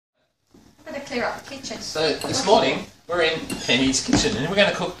clear up the kitchen. So this morning we're in Penny's kitchen and we're going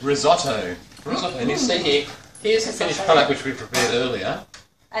to cook risotto. And you see here, here's the finished product which we prepared earlier.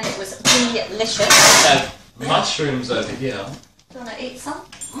 And it was delicious. We have mushrooms over here. Do you want to eat some?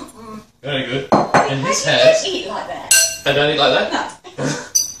 Very good. And this has... You don't eat like that. I don't eat like that? No.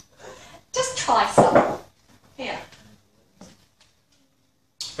 Just try some. Here.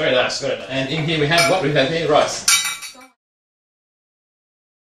 Very nice, very nice. And in here we have what we have here, rice.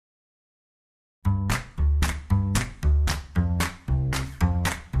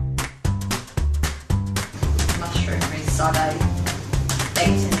 Mushroom risotto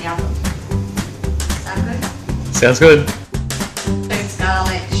baked in the oven. Sound good? Sounds good. Boots,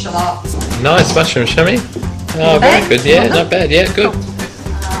 garlic, shallots. Nice mushroom, Shami. Oh, very good. Yeah, not bad. Yeah, good. Nice.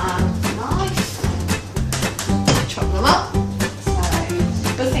 Chop them up. So,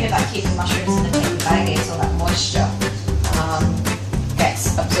 the good thing about keeping mushrooms in a tin bag is all that moisture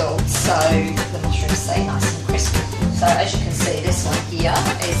gets absorbed, so the mushrooms stay nice and crispy. So, as you can see, this one here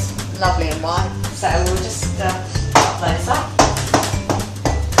is lovely and white. So, we'll just chop those up.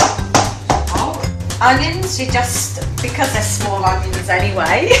 Onions, you just, because they're small onions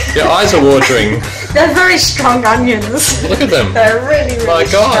anyway. Your eyes are watering. They're very strong onions. Look at them. They're really, really My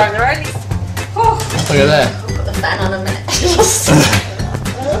God. strong. They're only, Look at that. I'll put the fan on a minute.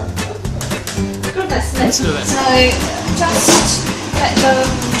 Goodness me. So, just let them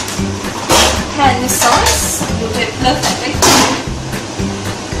pan this size. You'll do it perfectly.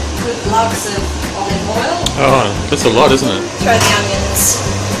 Good lugs of olive oil. Oh, that's a lot, isn't it? Throw the onions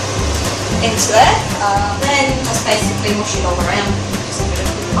into there, then just basically mush it all around, just a bit of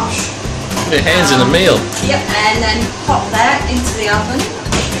good mush. Your hands in a meal. Yep, and then pop that into the oven.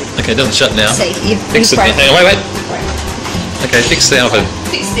 Okay, it doesn't shut now. See, you've Fix it. Hang on, wait. Okay, fix the oven.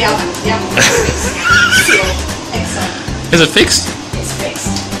 Fix the oven. The oven is fixed. Sealed. Excellent. Is it fixed? It's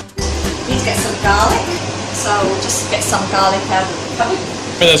fixed. Need to get some garlic, so we'll just get some garlic out of the cupboard.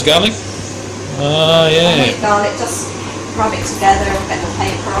 There's garlic. Oh, yeah. Garlic, just rub it together and get the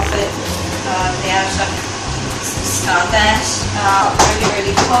paper off it. The outer, discard that.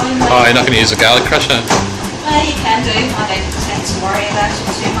 Really fine. Oh, you're not going to use a garlic crusher? You can do. I don't tend to worry about it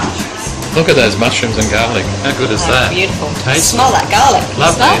too much. Look at those mushrooms and garlic. How good is that? Beautiful. Tasty. Smell that garlic.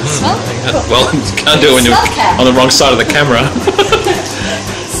 Lovely. Smell? Well, you can't do it when you're on the wrong side of the camera.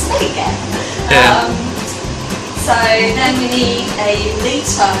 Smell it again. Yeah. So then we need a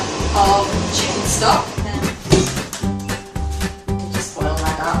litre of chicken stock. Just boil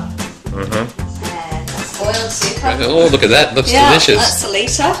that up. And that's boiled super. Oh, look at that. Looks delicious. That's a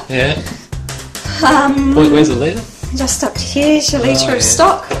litre. Yeah. Where's the litre? Just up here's your litre of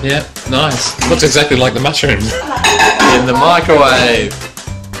stock. Yeah, nice. Looks exactly like the mushrooms. In the microwave.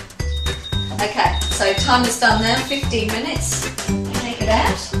 Okay, so time is done now, 15 minutes. Take it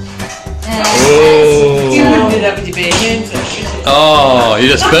out. And Oh, you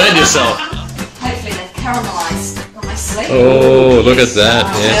just burned yourself. hopefully they've caramelised nicely. Oh, look at that.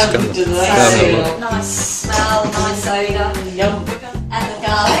 Yes, Nice smell, nice odour. And the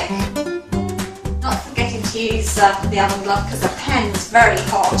garlic. Not forgetting to use the oven glove because the pan's very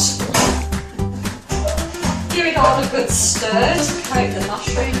hot. Give it all a good stir to coat the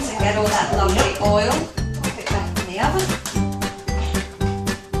mushrooms and get all that lovely oil. Pop it back in the oven.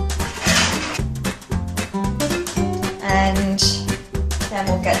 And then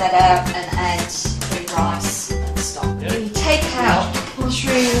we'll get that out and add the rice and stock. You take out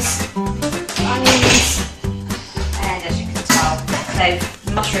mushrooms, onions, and as you can tell,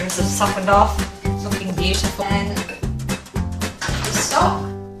 the mushrooms have softened off, looking beautiful. And the stock,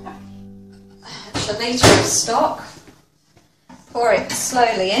 a litre of stock, pour it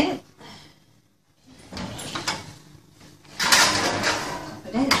slowly in.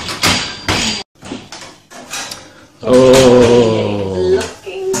 Put it in. Oh,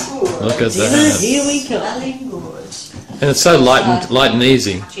 Looking good. look at that. Here we go. Smelling good. And it's so light and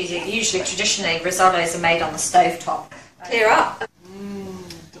easy. Usually, traditionally, risottos are made on the stovetop. Clear up.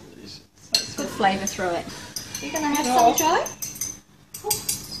 Delicious. Good flavour through it. You're going to have some, Joe?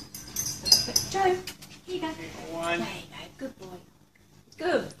 Joe, here you go. One. There you go. Good boy.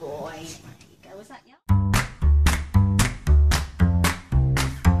 Good boy. There you go. Was that yum?